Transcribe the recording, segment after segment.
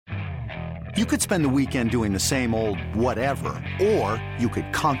You could spend the weekend doing the same old whatever, or you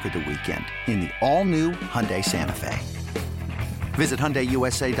could conquer the weekend in the all-new Hyundai Santa Fe. Visit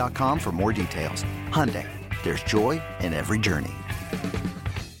HyundaiUSA.com for more details. Hyundai, there's joy in every journey.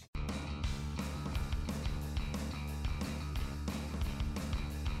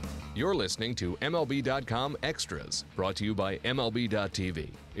 You're listening to MLB.com Extras, brought to you by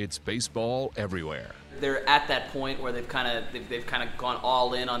MLB.tv. It's baseball everywhere. They're at that point where they've kind of gone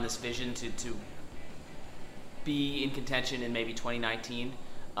all in on this vision to be in contention in maybe 2019.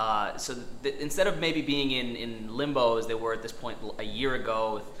 Instead of maybe being in limbo as they were at this point a year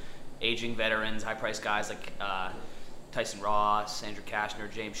ago with aging veterans, high-priced guys like Tyson Ross, Andrew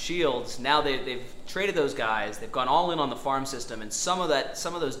Cashner, James Shields, now they've traded those guys. They've gone all in on the farm system, and some of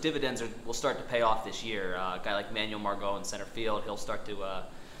those dividends will start to pay off this year. A guy like Manuel Margot in center field, he'll start to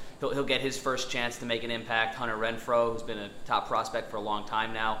he'll get his first chance to make an impact. Hunter Renfroe, who's been a top prospect for a long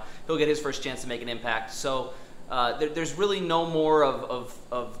time now, he'll get his first chance to make an impact. So there's really no more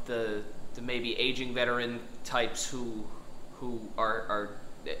of the maybe aging veteran types who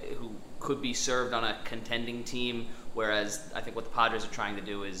could be served on a contending team. Whereas I think what the Padres are trying to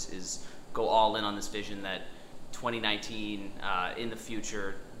do is go all in on this vision that 2019 in the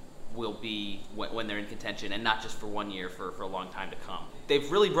future will be when they're in contention, and not just for 1 year, for a long time to come. They've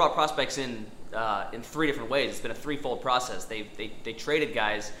really brought prospects in three different ways. It's been a threefold process. They traded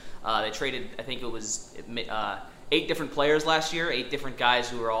guys. They traded, I think it was 8 different players last year, 8 different guys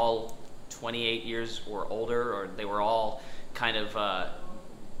who were all 28 years or older, or they were all kind of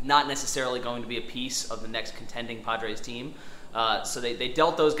not necessarily going to be a piece of the next contending Padres team. So they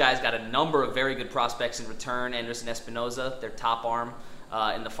dealt those guys, got a number of very good prospects in return. Anderson Espinoza, their top arm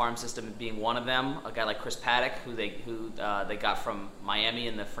in the farm system, being one of them. A guy like Chris Paddock, who they got from Miami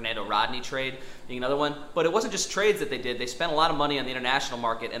in the Fernando Rodney trade, being another one. But it wasn't just trades that they did. They spent a lot of money on the international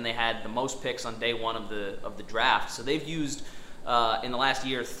market, and they had the most picks on day one of the draft. So they've used in the last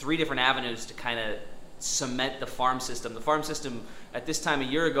year 3 different avenues to kind of cement the farm system. The farm system at this time a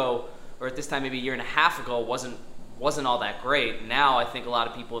year ago, or at this time maybe a year and a half ago, wasn't all that great. Now I think a lot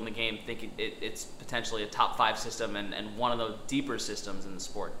of people in the game think it's potentially a top 5 system and one of the deeper systems in the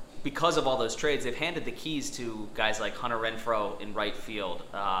sport. Because of all those trades, they've handed the keys to guys like Hunter Renfroe in right field,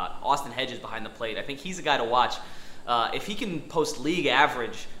 Austin Hedges behind the plate. I think he's a guy to watch. If he can post league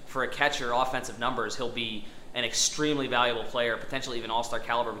average for a catcher offensive numbers, he'll be an extremely valuable player, potentially even all-star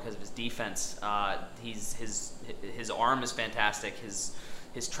caliber because of his defense. His arm is fantastic.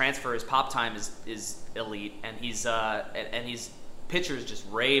 His transfer, his pop time is elite, and he's pitchers just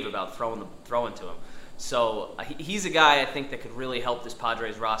rave about throwing to him. So he's a guy I think that could really help this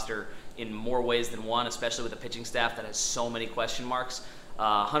Padres roster in more ways than one, especially with a pitching staff that has so many question marks.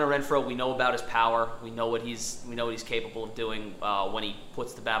 Hunter Renfroe, we know about his power. We know what he's capable of doing when he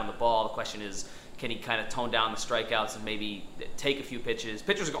puts the bat on the ball. The question is, can he kind of tone down the strikeouts and maybe take a few pitches?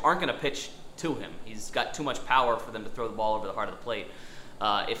 Pitchers aren't going to pitch to him. He's got too much power for them to throw the ball over the heart of the plate.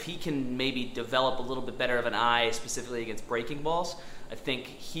 If he can maybe develop a little bit better of an eye, specifically against breaking balls, I think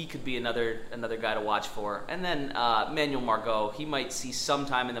he could be another guy to watch for. And then Manuel Margot, he might see some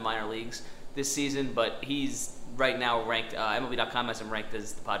time in the minor leagues this season, but he's right now ranked, MLB.com has him ranked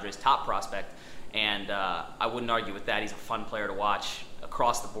as the Padres' top prospect, and I wouldn't argue with that. He's a fun player to watch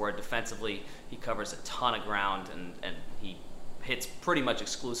across the board. Defensively, he covers a ton of ground, and he hits pretty much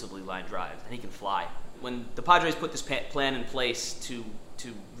exclusively line drives, and he can fly. When the Padres put this plan in place to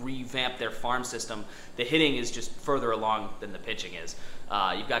revamp their farm system, the hitting is just further along than the pitching is.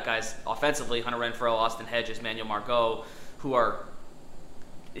 You've got guys offensively, Hunter Renfroe, Austin Hedges, Manuel Margot, who are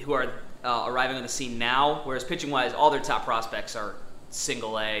arriving on the scene now, whereas pitching-wise, all their top prospects are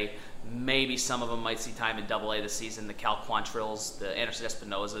single A. Maybe some of them might see time in double A this season. The Cal Quantrills, the Anderson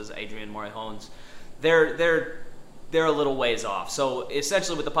Espinosas, Adrian Morejones, they're a little ways off. So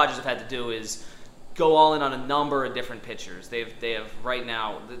essentially what the Padres have had to do is go all in on a number of different pitchers. They have right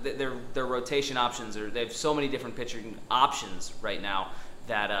now, their rotation options, they have so many different pitching options right now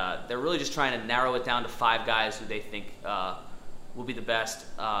that they're really just trying to narrow it down to 5 guys who they think will be the best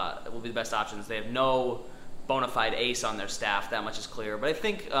options. They have no bona fide ace on their staff, that much is clear. But I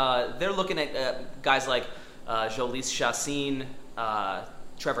think they're looking at guys like Jhoulys Chacin,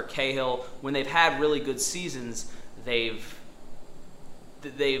 Trevor Cahill. When they've had really good seasons, they've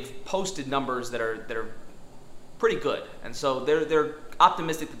posted numbers that are pretty good, and so they're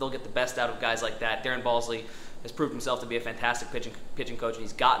optimistic that they'll get the best out of guys like that. Darren Balsley has proved himself to be a fantastic pitching coach, and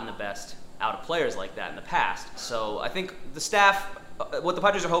he's gotten the best out of players like that in the past. So I think the staff, what the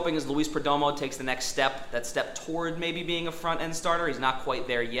Padres are hoping is Luis Perdomo takes the next step, that step toward maybe being a front-end starter. He's not quite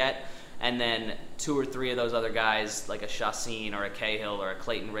there yet, and then 2 or 3 of those other guys, like a Chacin or a Cahill or a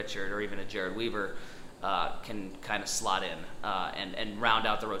Clayton Richard or even a Jared Weaver, can kind of slot in and round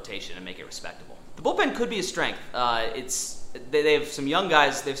out the rotation and make it respectable. The bullpen could be a strength. They have some young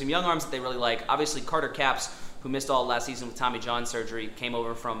guys. They have some young arms that they really like. Obviously, Carter Capps, who missed all last season with Tommy John surgery, came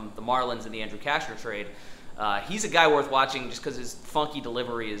over from the Marlins in the Andrew Cashner trade. He's a guy worth watching just because his funky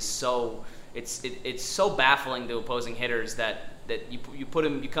delivery is so it's so baffling to opposing hitters that you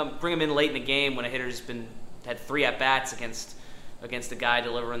bring him in late in the game when a hitter's had 3 at bats against a guy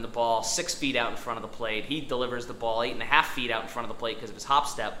delivering the ball 6 feet out in front of the plate. He delivers the ball 8.5 feet out in front of the plate because of his hop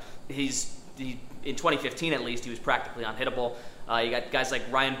step. In 2015 at least, he was practically unhittable. You got guys like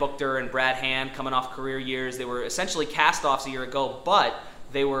Ryan Buchter and Brad Hand coming off career years. They were essentially cast-offs a year ago, but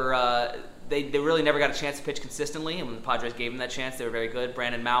they were they really never got a chance to pitch consistently, and when the Padres gave them that chance, they were very good.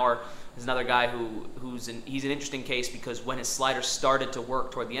 Brandon Maurer is another guy he's an interesting case because when his slider started to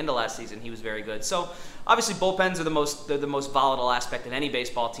work toward the end of last season, he was very good. So obviously bullpens are the most volatile aspect of any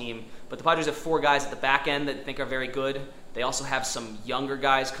baseball team, but the Padres have 4 guys at the back end that I think are very good. They also have some younger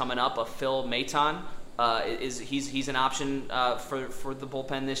guys coming up. Phil Maton he's an option for the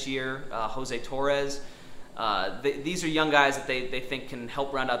bullpen this year. Jose Torres. These are young guys that they think can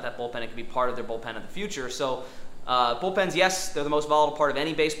help round out that bullpen and can be part of their bullpen in the future. So bullpens, yes, they're the most volatile part of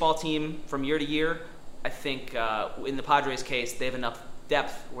any baseball team from year to year. I think in the Padres' case, they have enough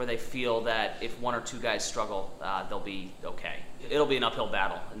depth where they feel that if 1 or 2 guys struggle, they'll be okay. It'll be an uphill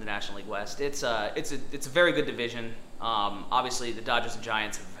battle in the National League West. It's a very good division. Obviously, the Dodgers and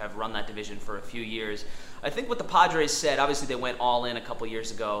Giants have run that division for a few years. I think what the Padres said, obviously they went all in a couple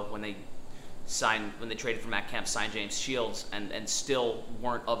years ago when they traded for Matt Kemp, signed James Shields, and still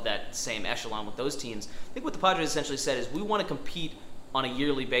weren't of that same echelon with those teams. I think what the Padres essentially said is we want to compete on a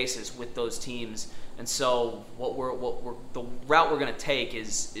yearly basis with those teams, and so the route we're going to take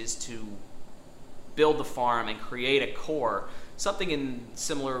is to build the farm and create a core, something in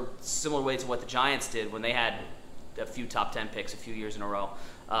similar way to what the Giants did when they had a few top 10 picks a few years in a row.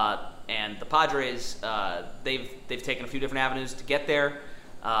 And the Padres, they've taken a few different avenues to get there.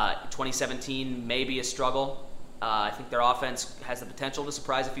 2017 may be a struggle. I think their offense has the potential to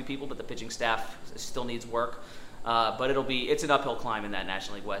surprise a few people, but the pitching staff still needs work. But it's an uphill climb in that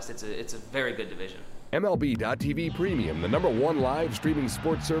National League West. It's a very good division. MLB.TV Premium, the #1 live streaming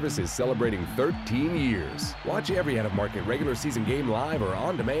sports service, is celebrating 13 years. Watch every out-of-market regular season game live or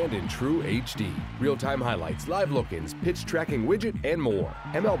on demand in true HD. Real-time highlights, live look-ins, pitch tracking widget, and more.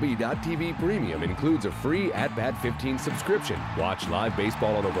 MLB.TV Premium includes a free At-Bat 15 subscription. Watch live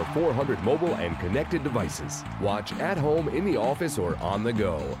baseball on over 400 mobile and connected devices. Watch at home, in the office, or on the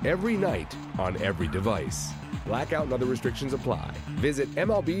go, every night, on every device. Blackout and other restrictions apply. Visit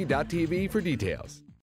MLB.TV for details.